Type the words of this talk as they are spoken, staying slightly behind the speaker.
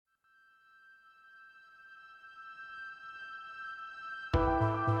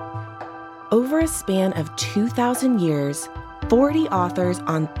Over a span of 2,000 years, 40 authors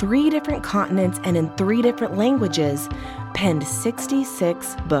on 3 different continents and in 3 different languages penned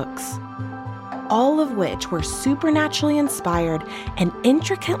 66 books, all of which were supernaturally inspired and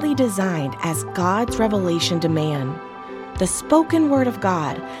intricately designed as God's revelation to man. The spoken word of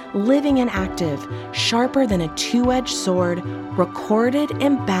God, living and active, sharper than a 2-edged sword, recorded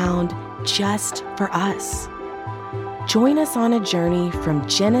and bound just for us. Join us on a journey from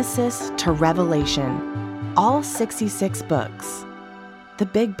Genesis to Revelation, all 66 books. The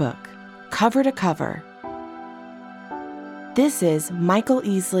Big Book, cover to cover. This is Michael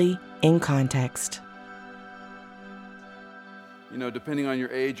Easley in Context. You know, depending on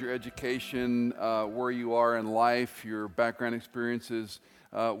your age, your education, where you are in life, your background experiences,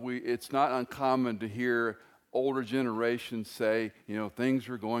 it's not uncommon to hear older generations say, you know, things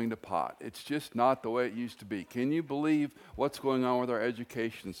are going to pot. It's just not the way it used to be. Can you believe what's going on with our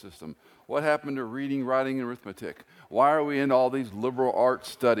education system? What happened to reading, writing, and arithmetic? Why are we in all these liberal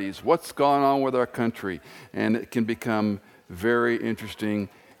arts studies? What's gone on with our country? And it can become very interesting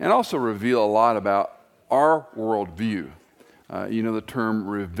and also reveal a lot about our worldview. You know the term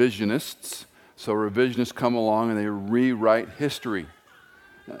revisionists. So revisionists come along and they rewrite history.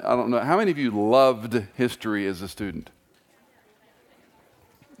 I don't know, how many of you loved history as a student?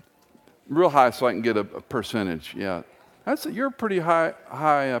 Real high so I can get a percentage, yeah. You're a pretty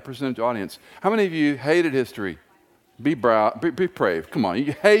high percentage audience. How many of you hated history? Be brave, come on,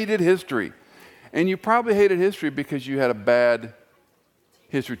 you hated history. And you probably hated history because you had a bad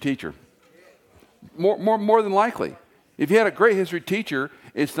history teacher. More than likely. If you had a great history teacher,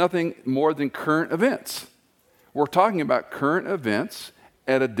 it's nothing more than current events. We're talking about current events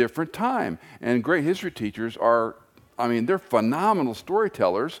at a different time. And great history teachers they're phenomenal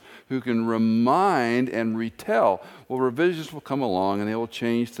storytellers who can remind and retell. Well, revisionists will come along and they will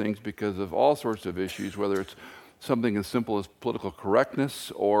change things because of all sorts of issues, whether it's something as simple as political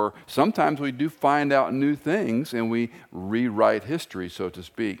correctness, or sometimes we do find out new things and we rewrite history, so to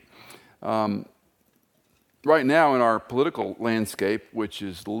speak. Right now in our political landscape, which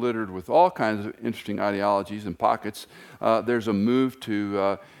is littered with all kinds of interesting ideologies and pockets, there's a move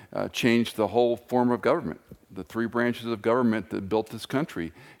to change the whole form of government, the 3 branches of government that built this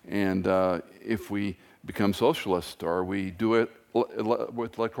country. And if we become socialist, or we do it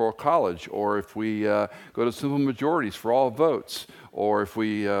with electoral college, or if we go to simple majorities for all votes, or if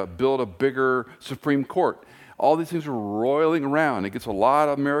we build a bigger Supreme Court, all these things are roiling around. It gets a lot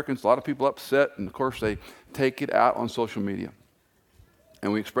of Americans, a lot of people upset, and of course they take it out on social media.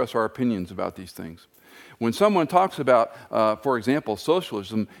 And we express our opinions about these things. When someone talks about, for example,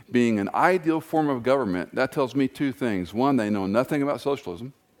 socialism being an ideal form of government, that tells me 2 things. 1, they know nothing about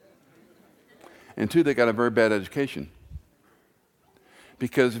socialism. And 2, they got a very bad education.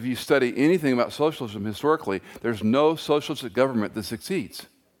 Because if you study anything about socialism historically, there's no socialist government that succeeds.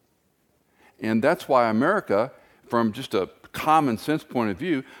 And that's why America, from just a common sense point of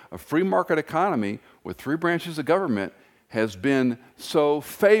view, a free market economy with 3 branches of government has been so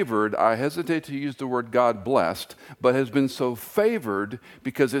favored. I hesitate to use the word God blessed, but has been so favored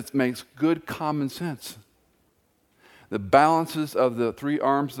because it makes good common sense. The balances of the 3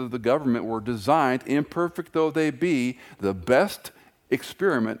 arms of the government were designed, imperfect though they be, the best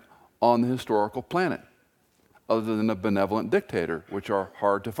experiment on the historical planet, other than a benevolent dictator, which are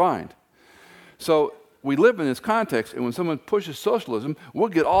hard to find. So we live in this context, and when someone pushes socialism, we'll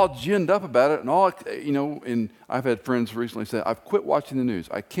get all ginned up about it, and I've had friends recently say, I've quit watching the news.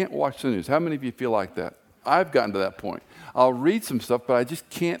 I can't watch the news. How many of you feel like that? I've gotten to that point. I'll read some stuff, but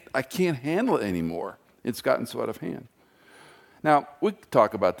I can't handle it anymore. It's gotten so out of hand. Now, we could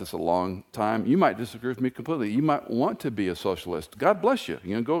talk about this a long time. You might disagree with me completely. You might want to be a socialist. God bless you.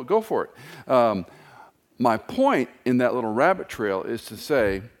 Go for it. My point in that little rabbit trail is to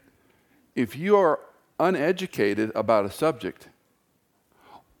say, if you are uneducated about a subject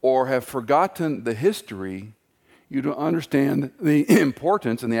or have forgotten the history, you don't understand the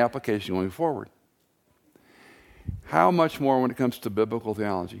importance and the application going forward. How much more when it comes to biblical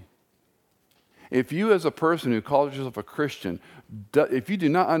theology? If you as a person who calls yourself a Christian, if you do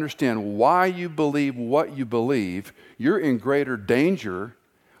not understand why you believe what you believe, you're in greater danger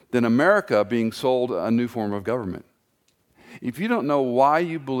than America being sold a new form of government. If you don't know why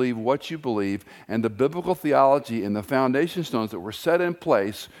you believe what you believe and the biblical theology and the foundation stones that were set in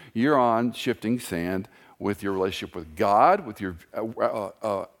place, you're on shifting sand with your relationship with God, with your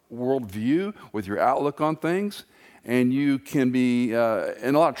worldview, with your outlook on things, and you can be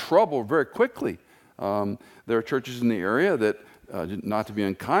in a lot of trouble very quickly. There are churches in the area that, not to be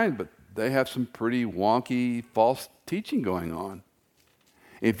unkind, but they have some pretty wonky, false teaching going on.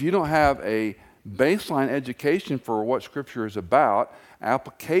 If you don't have a baseline education for what Scripture is about,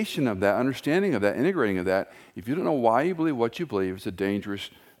 application of that, understanding of that, integrating of that, if you don't know why you believe what you believe, it's a dangerous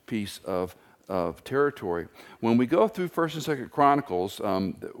piece of territory. When we go through 1st and 2nd Chronicles,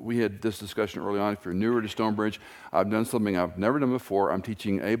 we had this discussion early on. If you're newer to Stonebridge, I've done something I've never done before. I'm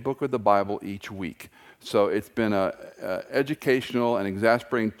teaching a book of the Bible each week. So it's been an educational and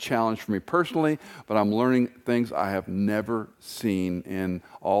exasperating challenge for me personally, but I'm learning things I have never seen in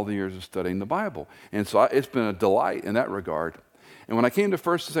all the years of studying the Bible. And so it's been a delight in that regard. And when I came to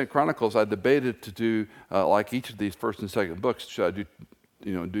 1st and 2nd Chronicles, I debated to do, like each of these 1st and 2nd books, should I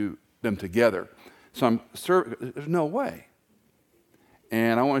do them together? So there's no way.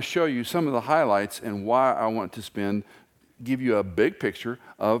 And I want to show you some of the highlights and why I want to give you a big picture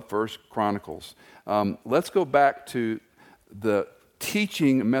of 1st Chronicles. Let's go back to the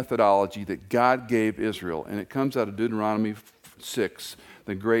teaching methodology that God gave Israel, and it comes out of Deuteronomy 6,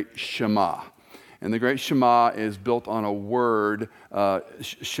 the great Shema. And the great Shema is built on a word.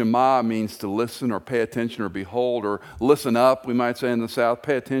 Shema means to listen or pay attention or behold or listen up, we might say in the South.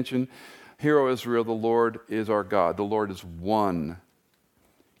 Pay attention. Hear, O Israel, the Lord is our God. The Lord is one.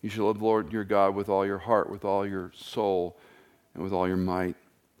 You shall love the Lord your God with all your heart, with all your soul, and with all your might.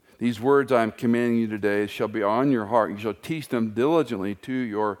 These words I am commanding you today shall be on your heart. You shall teach them diligently to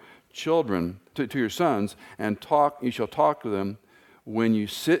your children, to your sons, and you shall talk to them when you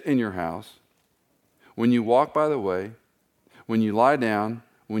sit in your house, when you walk by the way, when you lie down,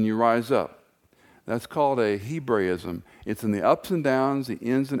 when you rise up. That's called a Hebraism. It's in the ups and downs, the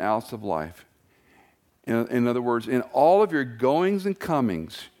ins and outs of life. In other words, in all of your goings and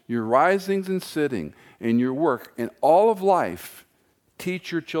comings, your risings and sitting, in your work, in all of life,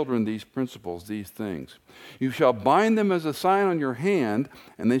 teach your children these principles, these things. You shall bind them as a sign on your hand,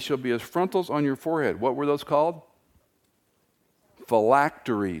 and they shall be as frontals on your forehead. What were those called?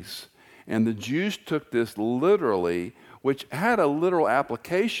 Phylacteries. And the Jews took this literally, which had a literal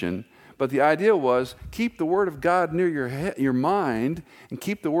application, but the idea was keep the Word of God near your mind and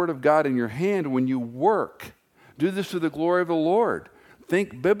keep the Word of God in your hand when you work. Do this to the glory of the Lord.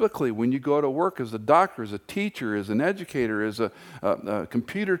 Think biblically when you go to work as a doctor, as a teacher, as an educator, as a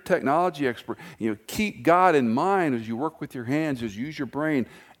computer technology expert. Keep God in mind as you work with your hands, as you use your brain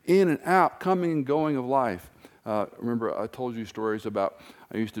in and out, coming and going of life. Remember, I told you stories about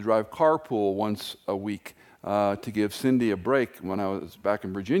I used to drive carpool once a week to give Cindy a break when I was back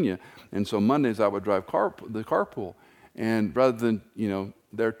in Virginia. And so Mondays I would drive the carpool. And rather than,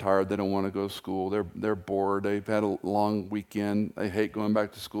 they're tired, they don't want to go to school, they're bored, they've had a long weekend, they hate going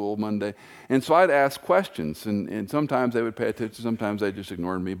back to school Monday. And so I'd ask questions, and sometimes they would pay attention, sometimes they just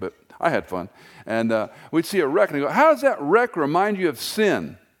ignored me, but I had fun. And we'd see a wreck, and I'd go, how does that wreck remind you of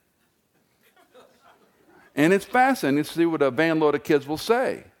sin? And it's fascinating to see what a van load of kids will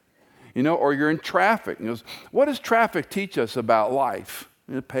say. Or you're in traffic. And goes, what does traffic teach us about life?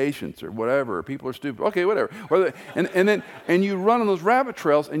 Patience or whatever. Or people are stupid. Okay, whatever. And you run on those rabbit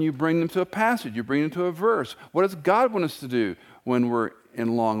trails and you bring them to a passage. You bring them to a verse. What does God want us to do when we're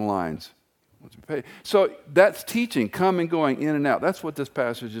in long lines? So that's teaching, coming, going, in and out. That's what this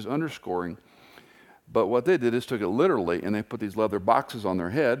passage is underscoring. But what they did is took it literally, and they put these leather boxes on their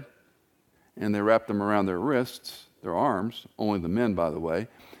head, and they wrapped them around their wrists, their arms, only the men, by the way.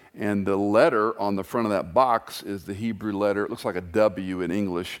 And the letter on the front of that box is the Hebrew letter. It looks like a W in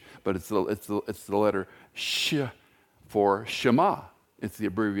English, but it's the letter Sh for Shema. It's the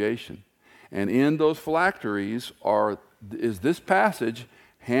abbreviation. And in those phylacteries is this passage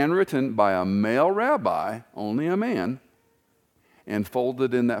handwritten by a male rabbi, only a man, and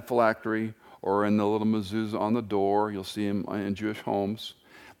folded in that phylactery or in the little mezuzah on the door. You'll see them in Jewish homes.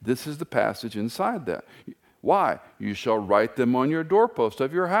 This is the passage inside that. Why? You shall write them on your doorpost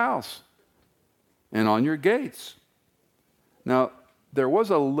of your house and on your gates. Now, there was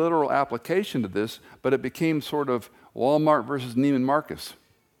a literal application to this, but it became sort of Walmart versus Neiman Marcus.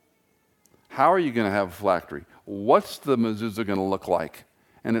 How are you going to have a phylactery? What's the mezuzah going to look like?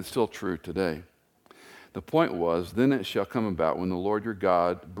 And it's still true today. The point was, then it shall come about when the Lord your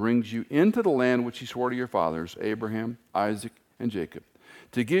God brings you into the land which he swore to your fathers, Abraham, Isaac, and Jacob,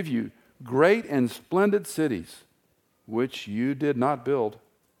 to give you great and splendid cities, which you did not build,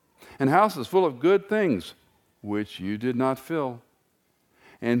 and houses full of good things, which you did not fill,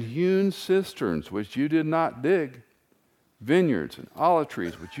 and hewn cisterns, which you did not dig, vineyards and olive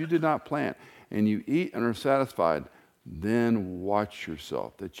trees, which you did not plant, and you eat and are satisfied. Then watch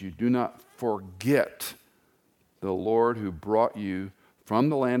yourself, that you do not forget the Lord who brought you from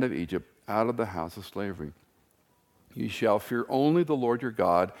the land of Egypt out of the house of slavery. You shall fear only the Lord your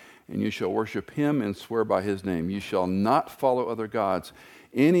God, and you shall worship him and swear by his name. You shall not follow other gods,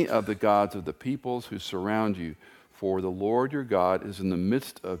 any of the gods of the peoples who surround you. For the Lord your God is in the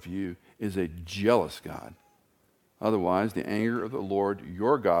midst of you, is a jealous God. Otherwise, the anger of the Lord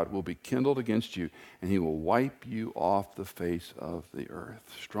your God will be kindled against you, and he will wipe you off the face of the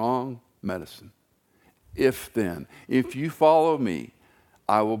earth. Strong medicine. If you follow me,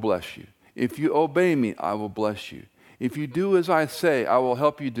 I will bless you. If you obey me, I will bless you. If you do as I say, I will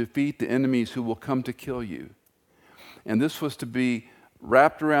help you defeat the enemies who will come to kill you. And this was to be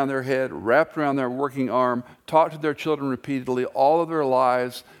wrapped around their head, wrapped around their working arm, taught to their children repeatedly all of their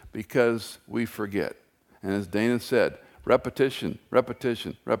lives, because we forget. And as Dana said, repetition,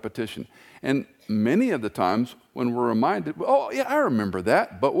 repetition, repetition. And many of the times when we're reminded, oh, yeah, I remember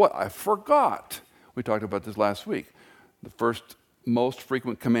that, but what? I forgot. We talked about this last week. The first most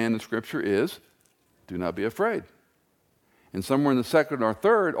frequent command in Scripture is, do not be afraid. And somewhere in the second or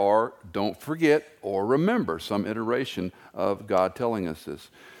third are, don't forget or remember, some iteration of God telling us this.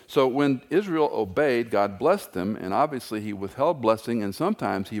 So when Israel obeyed, God blessed them, and obviously he withheld blessing, and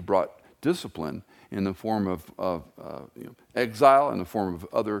sometimes he brought discipline in the form of exile, in the form of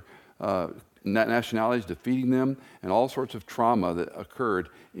other nationalities defeating them, and all sorts of trauma that occurred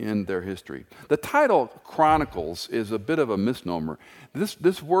in their history. The title Chronicles is a bit of a misnomer.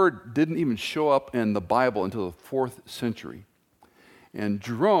 This word didn't even show up in the Bible until the 4th century. And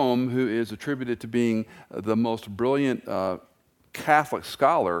Jerome, who is attributed to being the most brilliant Catholic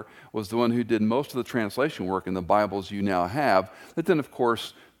scholar, was the one who did most of the translation work in the Bibles you now have, that then, of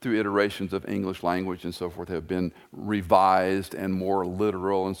course, through iterations of English language and so forth, have been revised and more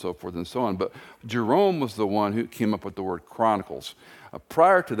literal and so forth and so on. But Jerome was the one who came up with the word Chronicles.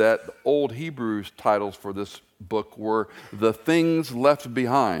 Prior to that, the Old Hebrew titles for this book were The Things Left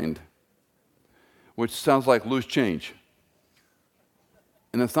Behind, which sounds like loose change.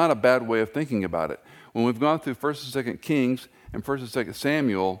 And it's not a bad way of thinking about it. When we've gone through 1st and 2nd Kings and 1st and 2nd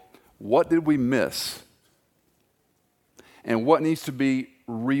Samuel, what did we miss? And what needs to be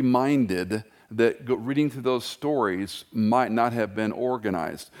reminded that reading through those stories might not have been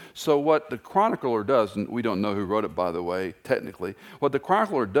organized. So what the chronicler does, and we don't know who wrote it, by the way, technically, what the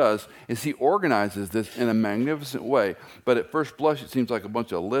chronicler does is he organizes this in a magnificent way, but at first blush it seems like a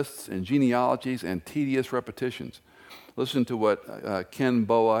bunch of lists and genealogies and tedious repetitions. Listen to what Ken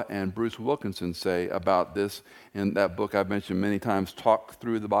Boa and Bruce Wilkinson say about this in that book I've mentioned many times, Talk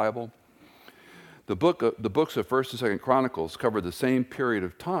Through the Bible. The books of 1st and 2nd Chronicles cover the same period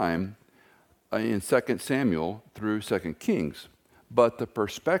of time in 2nd Samuel through 2nd Kings, but the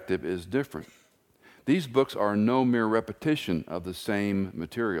perspective is different. These books are no mere repetition of the same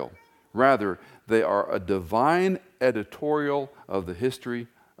material. Rather, they are a divine editorial of the history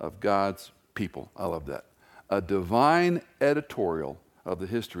of God's people. I love that. A divine editorial of the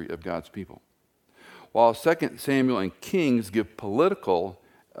history of God's people. While 2nd Samuel and Kings give political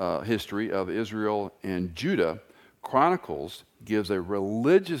history of Israel and Judah, Chronicles gives a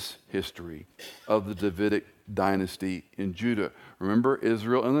religious history of the Davidic dynasty in Judah. Remember,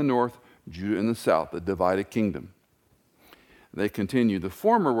 Israel in the north, Judah in the south, the divided kingdom. They continue. The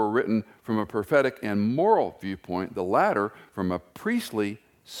former were written from a prophetic and moral viewpoint, the latter from a priestly,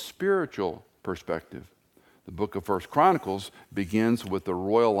 spiritual perspective. The book of 1st Chronicles begins with the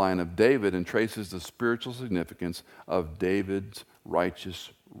royal line of David and traces the spiritual significance of David's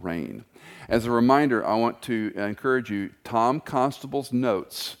righteous reign. As a reminder, I want to encourage you, Tom Constable's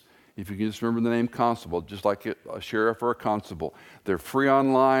notes, if you can just remember the name Constable, just like a sheriff or a constable, they're free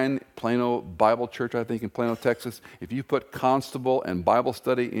online. Plano Bible Church, I think, in Plano, Texas. If you put Constable and Bible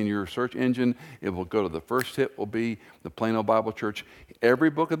study in your search engine, it will go to the first hit will be the Plano Bible Church. Every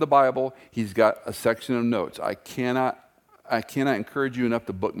book of the Bible, he's got a section of notes. I cannot encourage you enough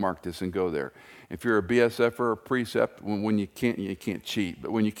to bookmark this and go there. If you're a BSF or a precept, when you can't cheat.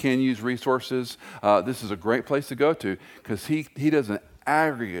 But when you can use resources, this is a great place to go to, because he does an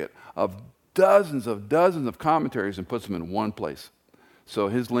aggregate of dozens of commentaries and puts them in one place. So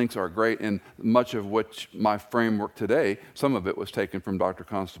his links are great, and much of which my framework today, some of it was taken from Dr.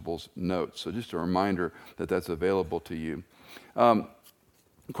 Constable's notes. So just a reminder that that's available to you.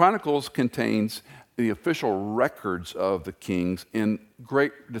 Chronicles contains the official records of the kings in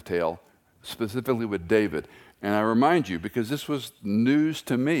great detail, specifically with David. And I remind you, because this was news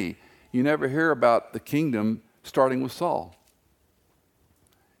to me, you never hear about the kingdom starting with Saul.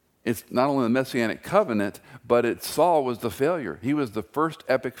 It's not only the Messianic covenant, but Saul was the failure. He was the first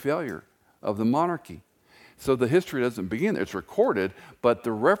epic failure of the monarchy. So the history doesn't begin there. It's recorded, but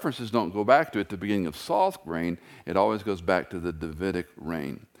the references don't go back to it at the beginning of Saul's reign. It always goes back to the Davidic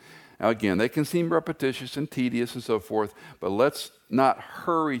reign. Now, again, they can seem repetitious and tedious and so forth, but let's not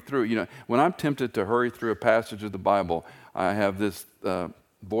hurry through. You know, when I'm tempted to hurry through a passage of the Bible, I have this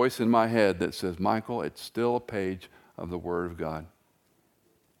voice in my head that says, Michael, it's still a page of the Word of God.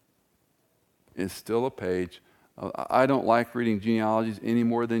 It's still a page. I don't like reading genealogies any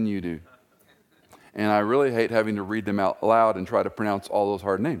more than you do. And I really hate having to read them out loud and try to pronounce all those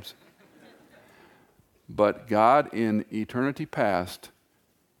hard names. But God in eternity past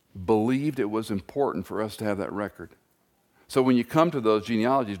believed it was important for us to have that record. So when you come to those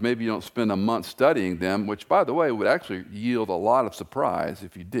genealogies, maybe you don't spend a month studying them, which, by the way, would actually yield a lot of surprise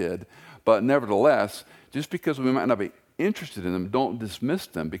if you did. But nevertheless, just because we might not be interested in them, don't dismiss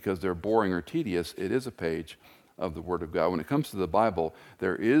them because they're boring or tedious. It is a page of the Word of God. When it comes to the Bible,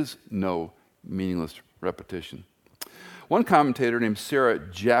 there is no meaningless repetition. One commentator named Sarah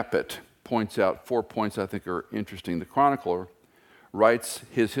Japet points out 4 points I think are interesting. The chronicler writes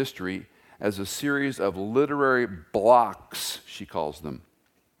his history as a series of literary blocks, she calls them.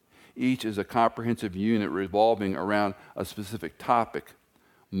 Each is a comprehensive unit revolving around a specific topic,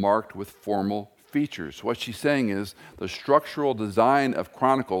 marked with formal features. What she's saying is the structural design of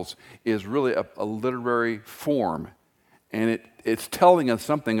Chronicles is really a literary form, and it's telling us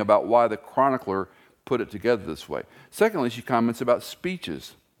something about why the chronicler put it together this way. Secondly, she comments about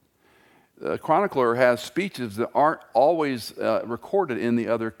speeches. The chronicler has speeches that aren't always recorded in the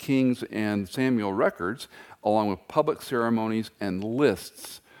other Kings and Samuel records, along with public ceremonies and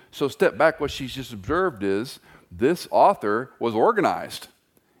lists. So step back, what she's just observed is this author was organized.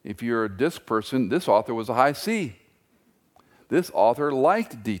 If you're a disc person, this author was a high C. This author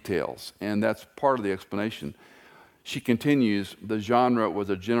liked details, and that's part of the explanation. She continues, the genre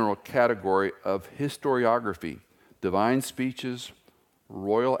was a general category of historiography, divine speeches,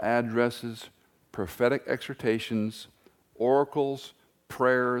 royal addresses, prophetic exhortations, oracles,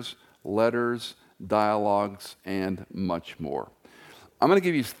 prayers, letters, dialogues, and much more. I'm going to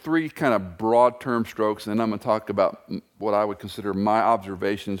give you 3 kind of broad term strokes, and then I'm going to talk about what I would consider my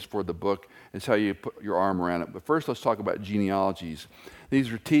observations for the book. It's how you put your arm around it. But first, let's talk about genealogies. These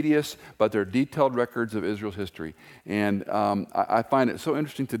are tedious, but they're detailed records of Israel's history. And I find it so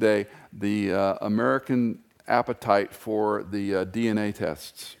interesting today, the American appetite for the DNA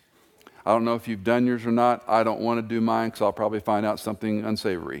tests. I don't know if you've done yours or not. I don't want to do mine because I'll probably find out something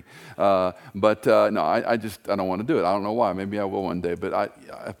unsavory. No, I don't want to do it. I don't know why. Maybe I will one day. But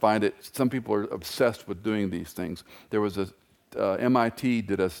I find it, some people are obsessed with doing these things. There was MIT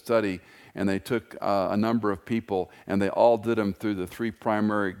did a study, and they took a number of people, and they all did them through the 3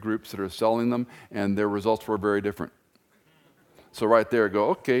 primary groups that are selling them, and their results were very different. So right there, go,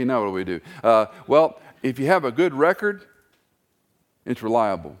 okay, now what do we do? Well, if you have a good record, it's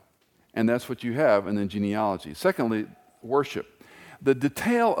reliable. And that's what you have in the genealogy. Secondly, worship. The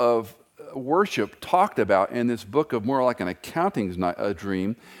detail of worship talked about in this book of more like an accounting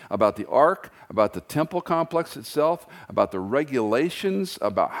dream about the ark, about the temple complex itself, about the regulations,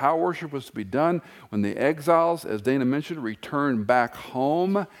 about how worship was to be done when the exiles, as Dana mentioned, returned back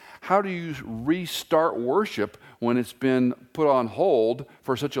home. How do you restart worship when it's been put on hold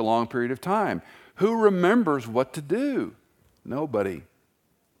for such a long period of time? Who remembers what to do? Nobody.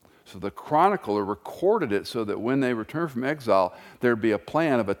 So the chronicler recorded it so that when they returned from exile, there'd be a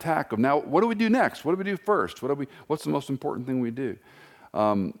plan of attack of, now, what do we do next? What do we do first? What's the most important thing we do?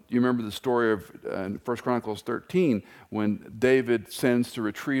 You remember the story of 1 Chronicles 13 when David sends to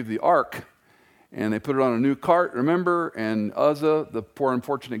retrieve the ark, and they put it on a new cart, remember? And Uzzah, the poor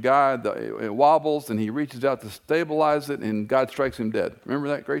unfortunate guy, it wobbles, and he reaches out to stabilize it, and God strikes him dead. Remember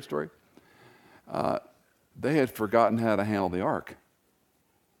that great story? They had forgotten how to handle the ark.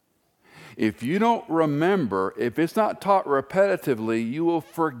 If you don't remember, if it's not taught repetitively, you will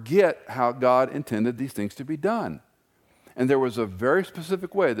forget how God intended these things to be done. And there was a very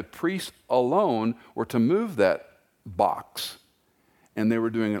specific way. The priests alone were to move that box, and they were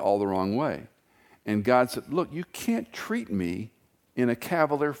doing it all the wrong way. And God said, look, you can't treat me in a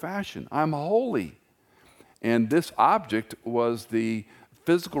cavalier fashion. I'm holy. And this object was the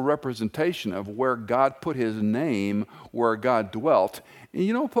physical representation of where God put his name, where God dwelt. And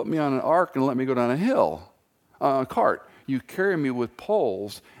you don't put me on an ark and let me go down a hill, a cart. You carry me with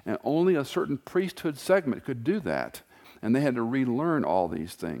poles, and only a certain priesthood segment could do that. And they had to relearn all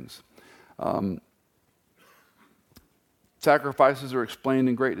these things. Sacrifices are explained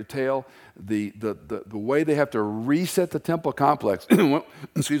in great detail. The way they have to reset the temple complex,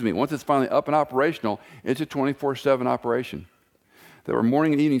 excuse me, once it's finally up and operational, it's a 24/7 operation. There were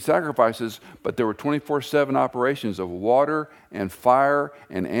morning and evening sacrifices, but there were 24/7 operations of water and fire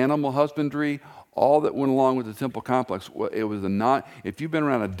and animal husbandry, all that went along with the temple complex, it was if you've been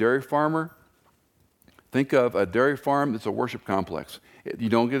around a dairy farmer, think of a dairy farm that's a worship complex. You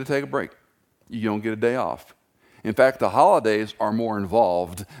don't get to take a break. You don't get a day off. In fact, the holidays are more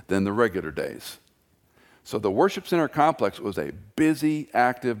involved than the regular days. So the worship center complex was a busy,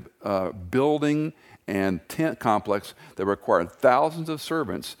 active building and tent complex that required thousands of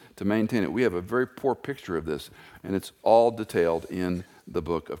servants to maintain it. We have a very poor picture of this, and it's all detailed in the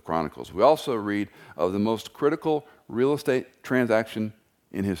book of Chronicles. We also read of the most critical real estate transaction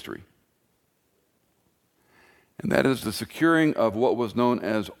in history. And that is the securing of what was known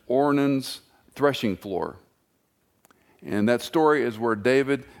as Ornan's threshing floor. And that story is where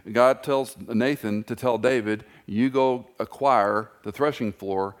God tells Nathan to tell David, you go acquire the threshing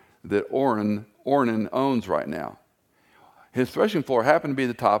floor that Ornan owns right now. His threshing floor happened to be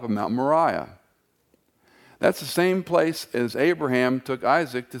the top of Mount Moriah. That's the same place as Abraham took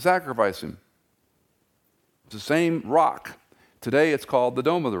Isaac to sacrifice him. It's the same rock. Today it's called the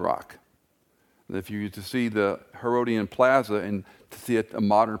Dome of the Rock. If you to see the Herodian Plaza and to see a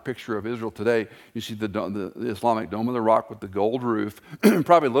modern picture of Israel today, you see the Islamic Dome of the Rock with the gold roof.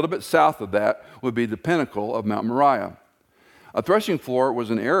 Probably a little bit south of that would be the pinnacle of Mount Moriah. A threshing floor was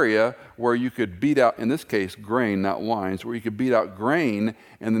an area where you could beat out, in this case, grain, not wines, where you could beat out grain,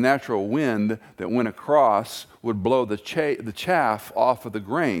 and the natural wind that went across would blow the chaff off of the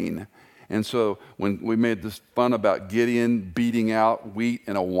grain. And so when we made this fun about Gideon beating out wheat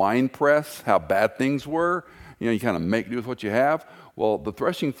in a wine press, how bad things were, you kind of make do with what you have. Well, the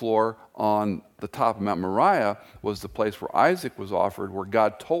threshing floor on the top of Mount Moriah was the place where Isaac was offered, where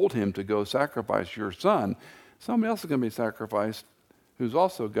God told him to go sacrifice your son. Somebody else is going to be sacrificed who's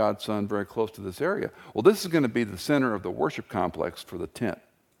also God's son, very close to this area. Well, this is going to be the center of the worship complex for the tent.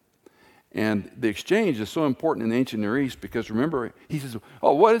 And the exchange is so important in the ancient Near East because remember, he says,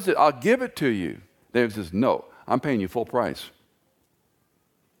 oh, what is it? I'll give it to you. David says, no, I'm paying you full price.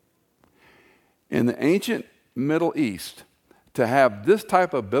 In the ancient Middle East, to have this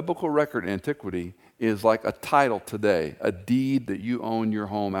type of biblical record in antiquity is like a title today, a deed that you own your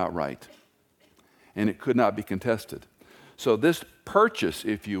home outright. And it could not be contested. So this purchase,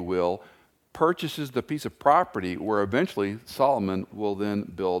 if you will, purchases the piece of property where eventually Solomon will then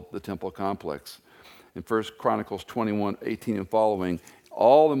build the temple complex. In 1 Chronicles 21:18 and following,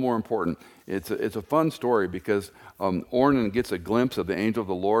 all the more important. It's a fun story because Ornan gets a glimpse of the angel of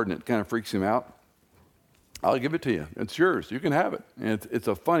the Lord and it kind of freaks him out. I'll give it to you. It's yours. You can have it. And it's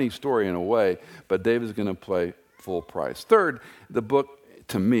a funny story in a way, but David's going to pay full price. Third, the book,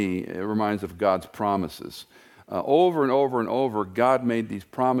 to me, it reminds of God's promises. Over and over and over, God made these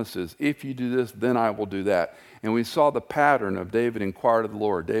promises. If you do this, then I will do that. And we saw the pattern of David inquired of the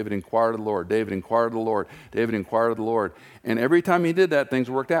Lord, David inquired of the Lord, David inquired of the Lord, David inquired of the Lord. And every time he did that, things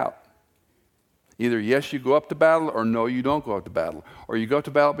worked out. Either yes, you go up to battle, or no, you don't go up to battle. Or you go up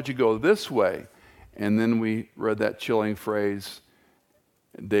to battle, but you go this way. And then we read that chilling phrase,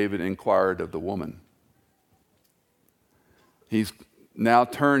 David inquired of the woman. He's now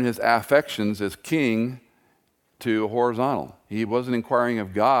turned his affections as king to horizontal. He wasn't inquiring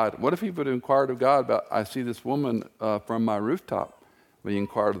of God. What if he would have inquired of God about, I see this woman from my rooftop? But he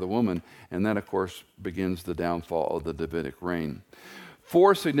inquired of the woman, and that, of course, begins the downfall of the Davidic reign.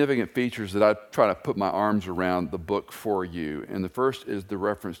 4 significant features that I try to put my arms around the book for you. And the first is the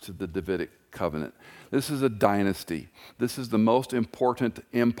reference to the Davidic covenant. This is a dynasty. This is the most important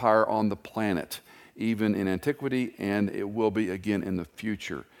empire on the planet, even in antiquity, and it will be again in the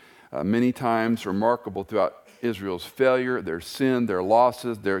future. Many times remarkable throughout Israel's failure, their sin, their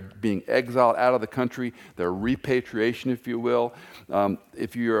losses, their being exiled out of the country, their repatriation, if you will.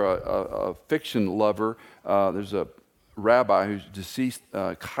 If you're a fiction lover, there's a rabbi who's deceased,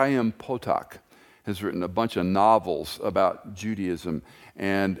 Chaim Potok, has written a bunch of novels about Judaism.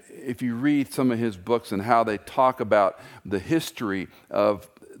 And if you read some of his books and how they talk about the history of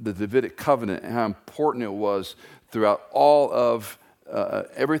the Davidic covenant and how important it was throughout all of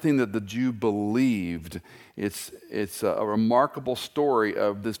everything that the Jew believed, it's a remarkable story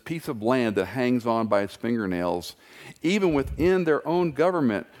of this piece of land that hangs on by its fingernails. Even within their own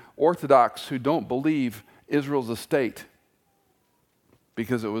government, Orthodox who don't believe Israel's a state,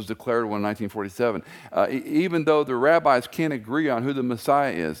 because it was declared in 1947. Even though the rabbis can't agree on who the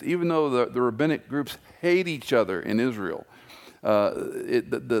Messiah is, even though the rabbinic groups hate each other in Israel,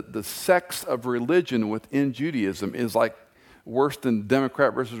 the sects of religion within Judaism is like worse than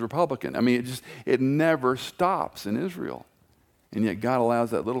Democrat versus Republican. I mean, it never stops in Israel. And yet God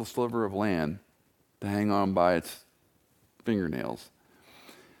allows that little sliver of land to hang on by its fingernails.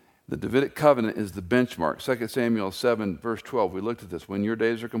 The Davidic covenant is the benchmark. 2 Samuel 7, verse 12, we looked at this. When your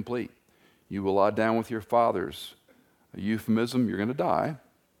days are complete, You will lie down with your fathers. A euphemism, you're going to die.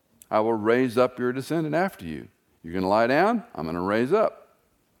 I will raise up your descendant after you. You're going to lie down, I'm going to raise up.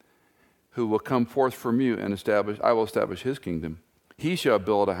 Who will come forth from you and I will establish his kingdom. He shall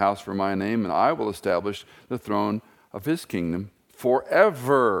build a house for my name, and I will establish the throne of his kingdom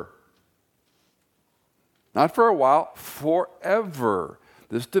forever. Not for a while, forever.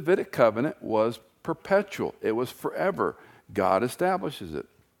 This Davidic covenant was perpetual. It was forever. God establishes it.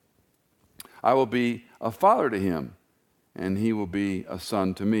 I will be a father to him, and he will be a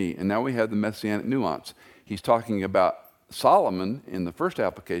son to me. And now we have the messianic nuance. He's talking about Solomon in the first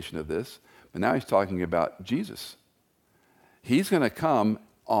application of this, but now he's talking about Jesus. He's going to come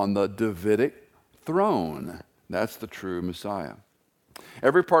on the Davidic throne. That's the true Messiah.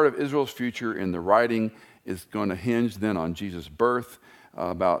 Every part of Israel's future in the writing is going to hinge then on Jesus' birth,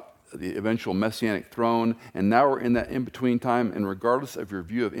 about the eventual messianic throne. And now we're in that in-between time, and regardless of your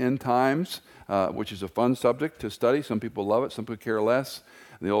view of end times, which is a fun subject to study, some people love it, some people care less.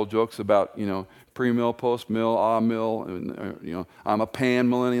 The old jokes about, pre-mill, post-mill, ah-mill, and, I'm a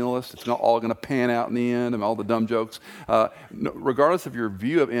pan-millennialist. It's not all going to pan out in the end, and all the dumb jokes. Regardless of your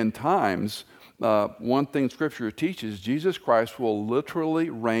view of end times, one thing Scripture teaches, Jesus Christ will literally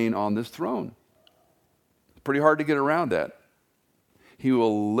reign on this throne. It's pretty hard to get around that. He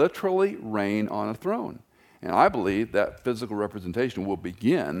will literally reign on a throne. And I believe that physical representation will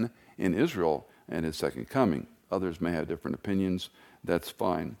begin in Israel and his second coming. Others may have different opinions. That's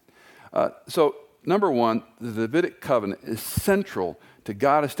fine. So, number one, the Davidic covenant is central to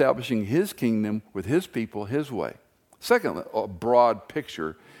God establishing his kingdom with his people his way. Second, a broad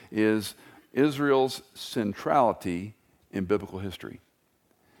picture is Israel's centrality in biblical history.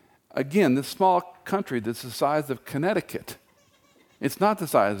 Again, this small country that's the size of Connecticut, it's not the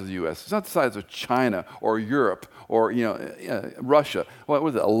size of the U.S. It's not the size of China or Europe or Russia. What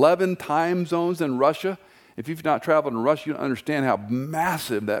was it, 11 time zones in Russia? If you've not traveled in Russia, you don't understand how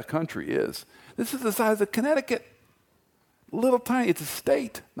massive that country is. This is the size of Connecticut. Little tiny, it's a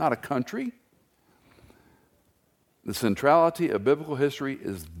state, not a country. The centrality of biblical history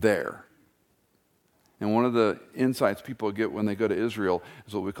is there. And one of the insights people get when they go to Israel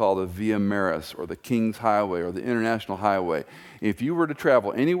is what we call the Via Maris, or the King's Highway, or the International Highway. If you were to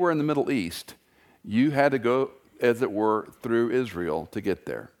travel anywhere in the Middle East, you had to go, as it were, through Israel to get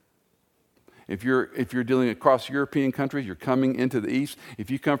there. If you're dealing across European countries, you're coming into the East.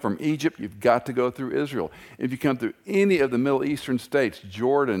 If you come from Egypt, you've got to go through Israel. If you come through any of the Middle Eastern states,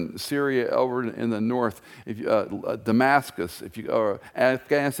 Jordan, Syria, over in the north, Damascus,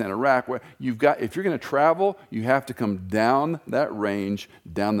 Afghanistan, Iraq, if you're going to travel, you have to come down that range,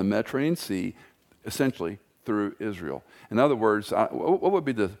 down the Mediterranean Sea, essentially through Israel. In other words,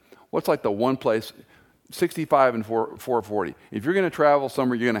 what's like the one place? 65 and 440. If you're going to travel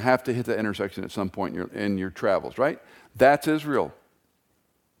somewhere, you're going to have to hit the intersection at some point in your travels, right? That's Israel.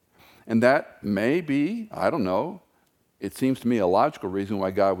 And that may be, I don't know, it seems to me a logical reason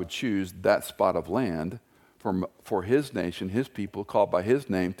why God would choose that spot of land for his nation, his people, called by his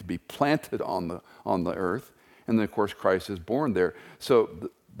name, to be planted on the earth. And then, of course, Christ is born there. So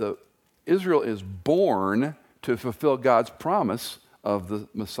Israel is born to fulfill God's promise of the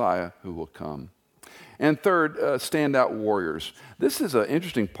Messiah who will come. And third, standout warriors. This is an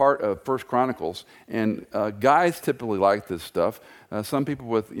interesting part of 1 Chronicles, and guys typically like this stuff. Some people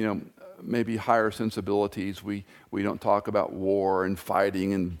with, maybe higher sensibilities, we don't talk about war and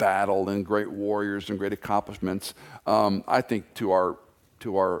fighting and battle and great warriors and great accomplishments. I think to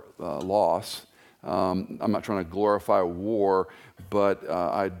our loss. I'm not trying to glorify war, but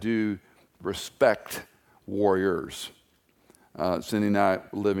I do respect warriors. Cindy and I,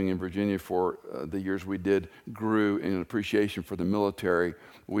 living in Virginia for the years we did, grew in an appreciation for the military.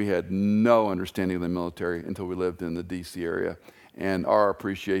 We had no understanding of the military until we lived in the D.C. area, and our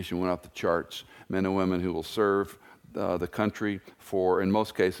appreciation went off the charts. Men and women who will serve the country for, in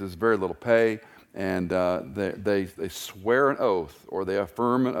most cases, very little pay, and they swear an oath, or they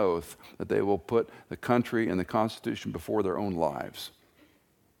affirm an oath, that they will put the country and the Constitution before their own lives.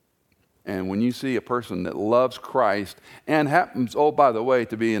 And when you see a person that loves Christ and happens, by the way,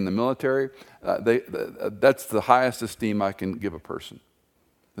 to be in the military, that's the highest esteem I can give a person,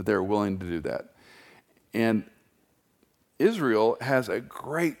 that they're willing to do that. And Israel has a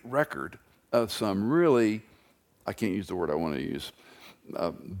great record of some really, I can't use the word I want to use,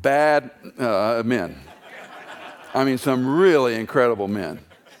 bad men. I mean, some really incredible men.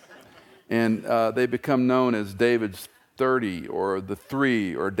 And they become known as David's 30 or the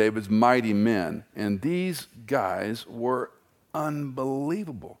 3 or David's mighty men. And these guys were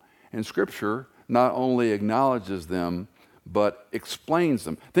unbelievable. And Scripture not only acknowledges them, but explains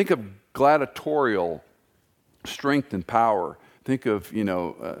them. Think of gladiatorial strength and power. Think of,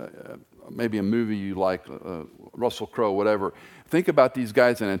 maybe a movie you like, Russell Crowe, whatever. Think about these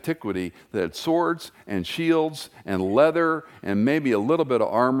guys in antiquity that had swords and shields and leather and maybe a little bit of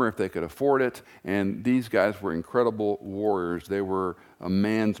armor if they could afford it. And these guys were incredible warriors. They were a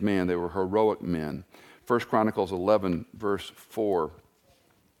man's man. They were heroic men. 1 Chronicles 11, verse 4.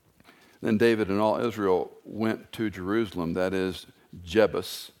 Then David and all Israel went to Jerusalem, that is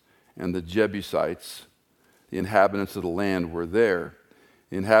Jebus, and the Jebusites, the inhabitants of the land, were there.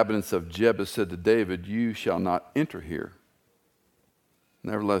 The inhabitants of Jebus said to David, "You shall not enter here."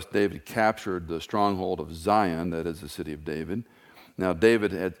 Nevertheless, David captured the stronghold of Zion, that is the city of David. Now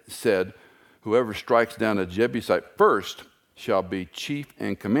David had said, "Whoever strikes down a Jebusite first shall be chief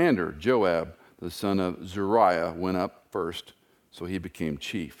and commander." Joab, the son of Zeruiah, went up first, so he became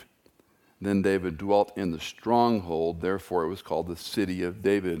chief. Then David dwelt in the stronghold, therefore it was called the city of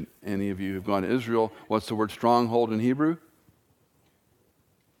David. Any of you who've gone to Israel, what's the word stronghold in Hebrew?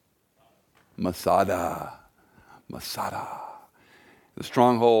 Masada. Masada. The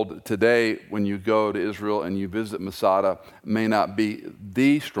stronghold today, when you go to Israel and you visit Masada, may not be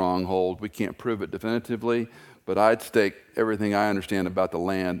the stronghold. We can't prove it definitively, but I'd stake everything I understand about the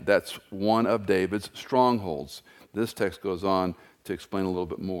land. That's one of David's strongholds. This text goes on to explain a little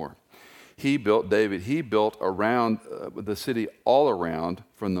bit more. He built around the city all around,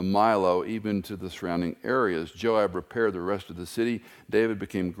 from the Milo even to the surrounding areas. Joab repaired the rest of the city. David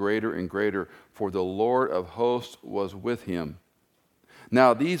became greater and greater, for the Lord of hosts was with him.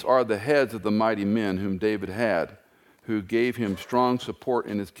 Now these are the heads of the mighty men whom David had, who gave him strong support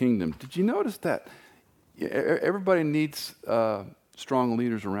in his kingdom. Did you notice that? Everybody needs strong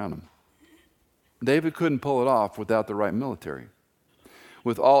leaders around them. David couldn't pull it off without the right military.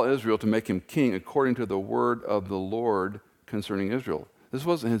 With all Israel to make him king according to the word of the Lord concerning Israel. This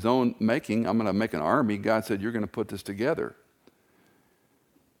wasn't his own making. I'm going to make an army. God said, "You're going to put this together."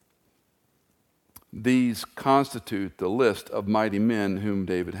 These constitute the list of mighty men whom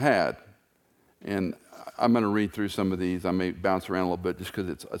David had. And I'm going to read through some of these. I may bounce around a little bit just because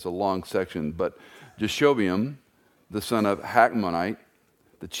it's a long section. But Jeshobeam, the son of Hachmonite,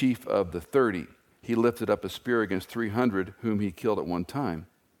 the chief of the 30, he lifted up a spear against 300 whom he killed at one time.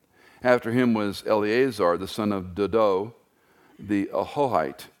 After him was Eleazar, the son of Dodo, the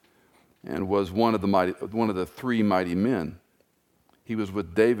Ahohite, and was one of the three mighty men. He was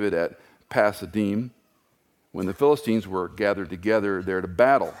with David at Passadim when the Philistines were gathered together there to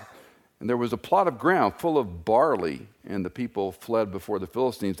battle. And there was a plot of ground full of barley, and the people fled before the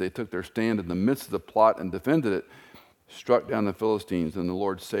Philistines. They took their stand in the midst of the plot and defended it, struck down the Philistines, and the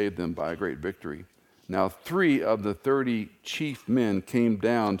Lord saved them by a great victory. Now 3 of the 30 chief men came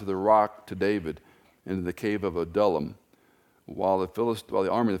down to the rock to David into the cave of Adullam, while the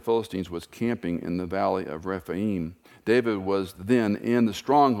army of the Philistines was camping in the valley of Rephaim. David was then in the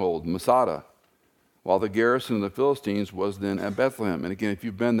stronghold, Masada, while the garrison of the Philistines was then at Bethlehem. And again, if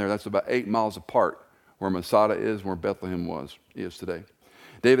you've been there, that's about 8 miles apart, where Masada is and where Bethlehem is today.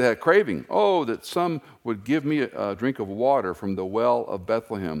 David had a craving, that some would give me a drink of water from the well of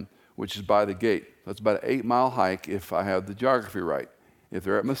Bethlehem, which is by the gate. That's about an 8-mile hike if I have the geography right. If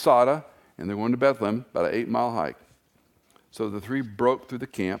they're at Masada and they're going to Bethlehem, about an 8-mile hike. So the 3 broke through the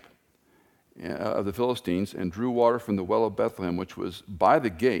camp of the Philistines and drew water from the well of Bethlehem, which was by the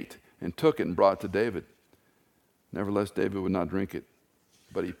gate, and took it and brought it to David. Nevertheless, David would not drink it,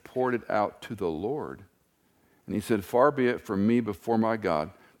 but he poured it out to the Lord. And he said, "Far be it from me before my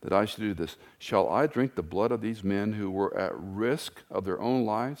God that I should do this. Shall I drink the blood of these men who were at risk of their own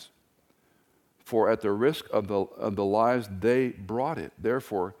lives? For at the risk of the lives they brought it.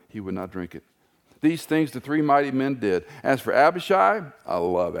 Therefore, he would not drink it." These things the 3 mighty men did. As for Abishai, I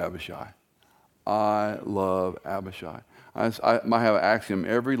love Abishai. I love Abishai. I have an axiom: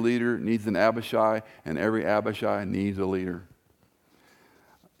 every leader needs an Abishai, and every Abishai needs a leader.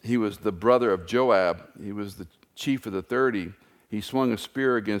 He was the brother of Joab. He was the chief of the 30. He swung a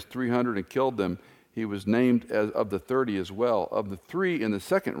spear against 300 and killed them. He was named as of the 30 as well. Of the 3 in the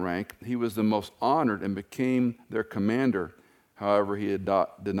second rank, he was the most honored and became their commander. However, he did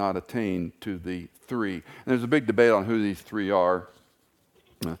not attain to the 3. And there's a big debate on who these 3 are.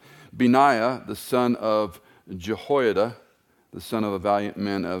 Benaiah, the son of Jehoiada, the son of a valiant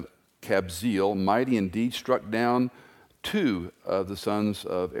man of Kabzeel, mighty indeed, struck down 2 of the sons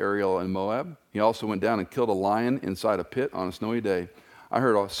of Ariel and Moab. He also went down and killed a lion inside a pit on a snowy day. I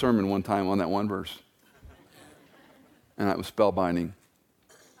heard a sermon one time on that one verse, and it was spellbinding.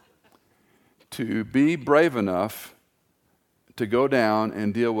 To be brave enough to go down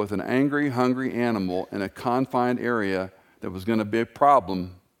and deal with an angry, hungry animal in a confined area that was going to be a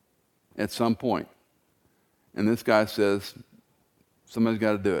problem at some point. And this guy says, somebody's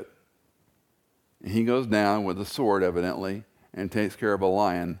got to do it. And he goes down with a sword, evidently, and takes care of a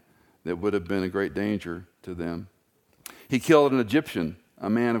lion that would have been a great danger to them. He killed an Egyptian, a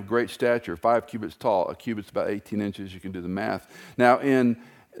man of great stature, 5 cubits tall. A cubit's about 18 inches. You can do the math. Now, in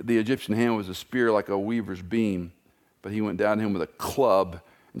the Egyptian hand was a spear like a weaver's beam, but he went down to him with a club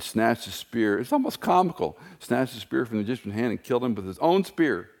and snatched the spear. It's almost comical. Snatched the spear from the Egyptian hand and killed him with his own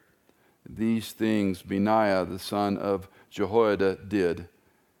spear. These things Benaiah, the son of Jehoiada, did,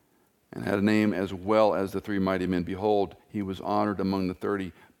 and had a name as well as the 3 mighty men. Behold, he was honored among the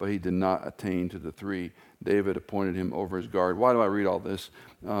 30, but he did not attain to the 3. David appointed him over his guard. Why do I read all this?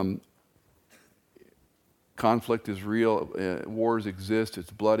 Conflict is real. Wars exist. It's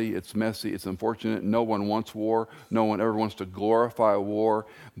bloody. It's messy. It's unfortunate. No one wants war. No one ever wants to glorify war.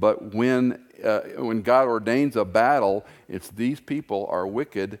 But when God ordains a battle, it's these people are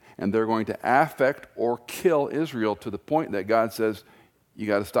wicked, and they're going to affect or kill Israel to the point that God says, you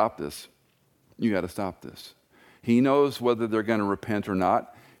got to stop this. You got to stop this. He knows whether they're going to repent or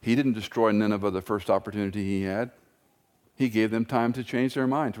not. He didn't destroy Nineveh the first opportunity he had. He gave them time to change their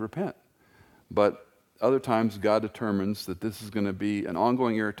mind, to repent. But other times, God determines that this is going to be an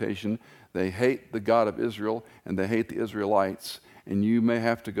ongoing irritation. They hate the God of Israel, and they hate the Israelites, and you may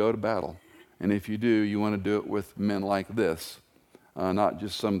have to go to battle. And if you do, you want to do it with men like this, not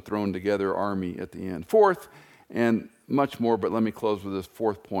just some thrown together army at the end. Fourth, and much more, but let me close with this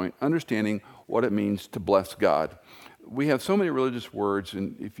 4th point, understanding what it means to bless God. We have so many religious words,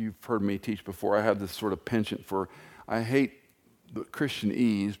 and if you've heard me teach before, I have this sort of penchant for, I hate the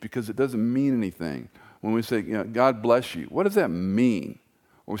Christianese because it doesn't mean anything. When we say, God bless you, what does that mean?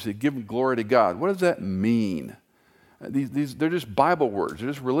 Or we say, give glory to God, what does that mean? They're just Bible words, they're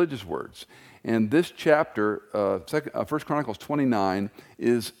just religious words. And this chapter, 1 Chronicles 29,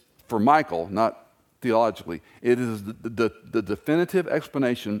 is for Michael, not theologically. It is the definitive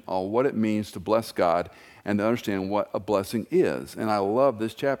explanation on what it means to bless God and to understand what a blessing is. And I love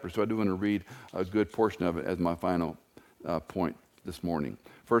this chapter, so I do want to read a good portion of it as my final point this morning.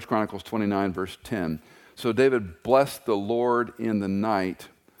 1 Chronicles 29, verse 10. So David blessed the Lord in the night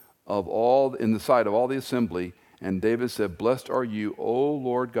in the sight of all the assembly, and David said, blessed are you, O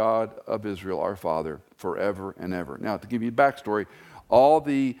Lord God of Israel, our Father, forever and ever. Now, to give you a backstory, all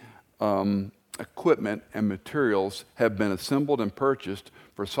the equipment and materials have been assembled and purchased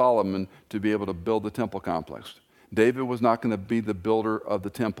for Solomon to be able to build the temple complex. David was not going to be the builder of the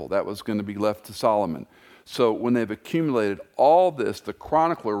temple. That was going to be left to Solomon. So when they've accumulated all this, the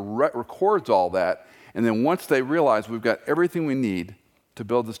chronicler records all that, and then once they realize we've got everything we need to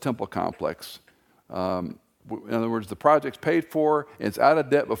build this temple complex, in other words, the project's paid for, it's out of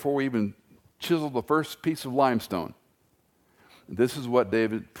debt before we even chisel the first piece of limestone. This is what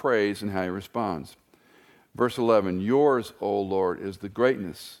David prays and how he responds. Verse 11, yours, O Lord, is the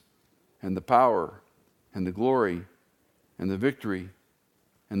greatness and the power and the glory and the victory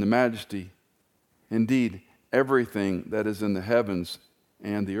and the majesty. Indeed, everything that is in the heavens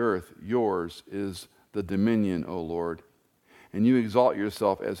and the earth, yours is the dominion, O Lord. And you exalt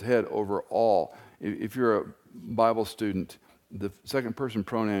yourself as head over all. If you're a Bible student, the second person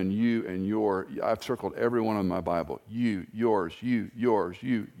pronoun you and your, I've circled every one in my Bible. You, yours, you, yours,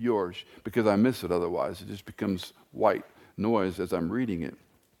 you, yours, because I miss it otherwise. It just becomes white noise as I'm reading it.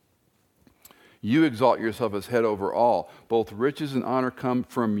 You exalt yourself as head over all. Both riches and honor come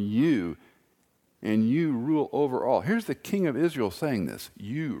from you, and you rule over all. Here's the king of Israel saying this.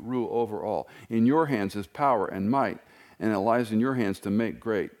 You rule over all. In your hands is power and might, and it lies in your hands to make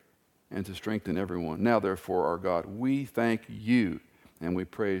great and to strengthen everyone. Now, therefore, our God, we thank you and we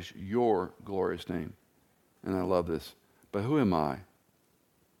praise your glorious name. And I love this. But who am I?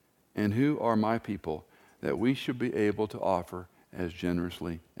 And who are my people that we should be able to offer as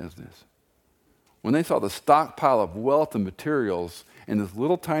generously as this? When they saw the stockpile of wealth and materials in this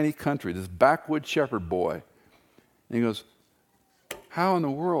little tiny country, this backwoods shepherd boy, and he goes, how in the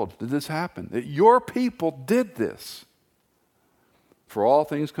world did this happen? That your people did this. For all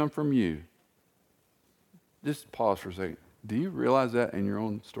things come from you. Just pause for a second. Do you realize that in your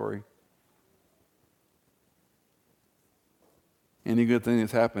own story? Any good thing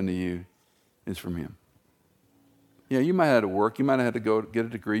that's happened to you is from him. Yeah, you might have had to work. You might have had to go get a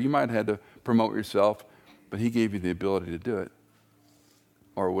degree. You might have had to promote yourself. But he gave you the ability to do it.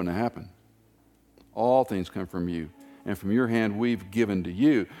 Or it wouldn't have happened. All things come from you. And from your hand we've given to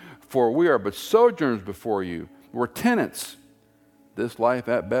you. For we are but sojourners before you. We're tenants. This life,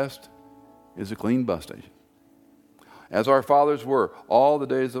 at best, is a clean bus station. As our fathers were, all the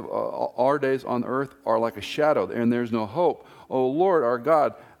days of our days on earth are like a shadow, and there's no hope. O Lord, our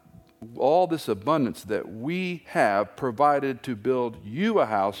God, all this abundance that we have provided to build you a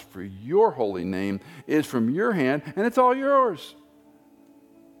house for your holy name is from your hand, and it's all yours.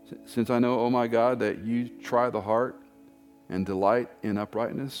 Since I know, O my God, that you try the heart and delight in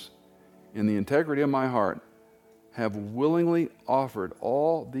uprightness, in the integrity of my heart, have willingly offered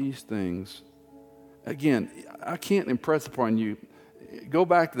all these things. Again, I can't impress upon you. Go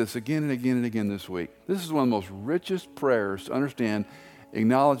back to this again and again and again this week. This is one of the most richest prayers to understand,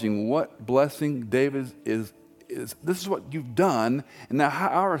 acknowledging what blessing David is. This is what you've done, and now how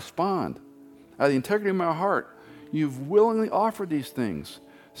I respond. Out of the integrity of my heart, you've willingly offered these things.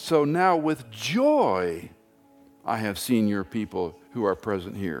 So now with joy, I have seen your people who are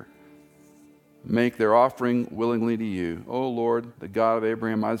present here make their offering willingly to you. O Lord, the God of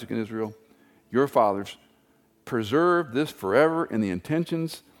Abraham, Isaac, and Israel, your fathers, preserve this forever in the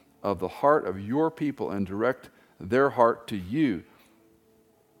intentions of the heart of your people and direct their heart to you.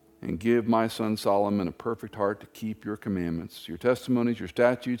 And give my son Solomon a perfect heart to keep your commandments, your testimonies, your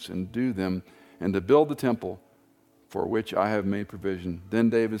statutes, and do them, and to build the temple for which I have made provision.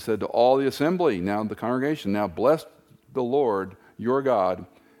 Then David said to all the assembly, now the congregation, now bless the Lord your God.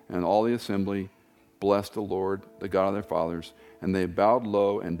 And all the assembly blessed the Lord, the God of their fathers. And they bowed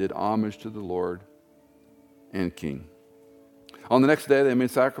low and did homage to the Lord and King. On the next day they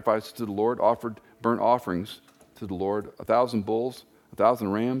made sacrifices to the Lord, offered burnt offerings to the Lord, 1,000 bulls, 1,000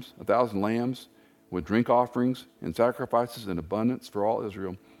 rams, 1,000 lambs, with drink offerings and sacrifices in abundance for all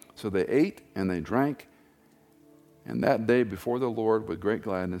Israel. So they ate and they drank, and that day before the Lord with great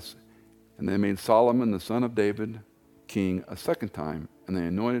gladness. And they made Solomon the son of David king a second time, and they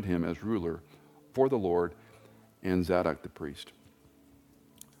anointed him as ruler for the Lord, and Zadok the priest.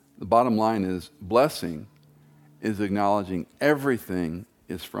 The bottom line is, blessing is acknowledging everything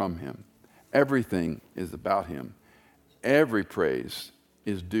is from him. Everything is about him. Every praise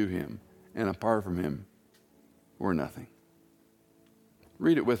is due him, and apart from him, we're nothing.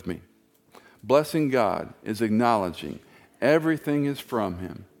 Read it with me. Blessing God is acknowledging everything is from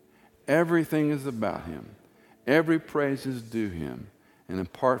him. Everything is about him. Every praise is due him, and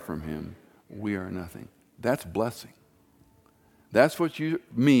apart from him, we are nothing. That's blessing. That's what you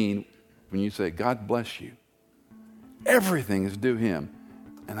mean when you say, God bless you. Everything is due him,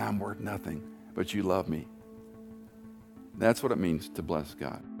 and I'm worth nothing, but you love me. That's what it means to bless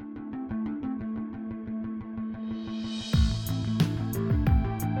God.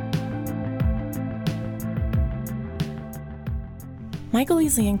 Michael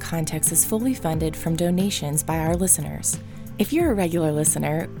Easley in Context is fully funded from donations by our listeners. If you're a regular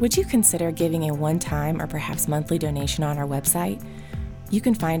listener, would you consider giving a one-time or perhaps monthly donation on our website? You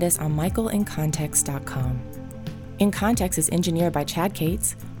can find us on michaelincontext.com. In Context is engineered by Chad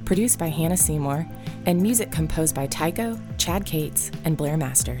Cates, produced by Hannah Seymour, and music composed by Tycho, Chad Cates, and Blair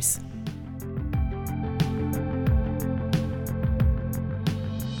Masters.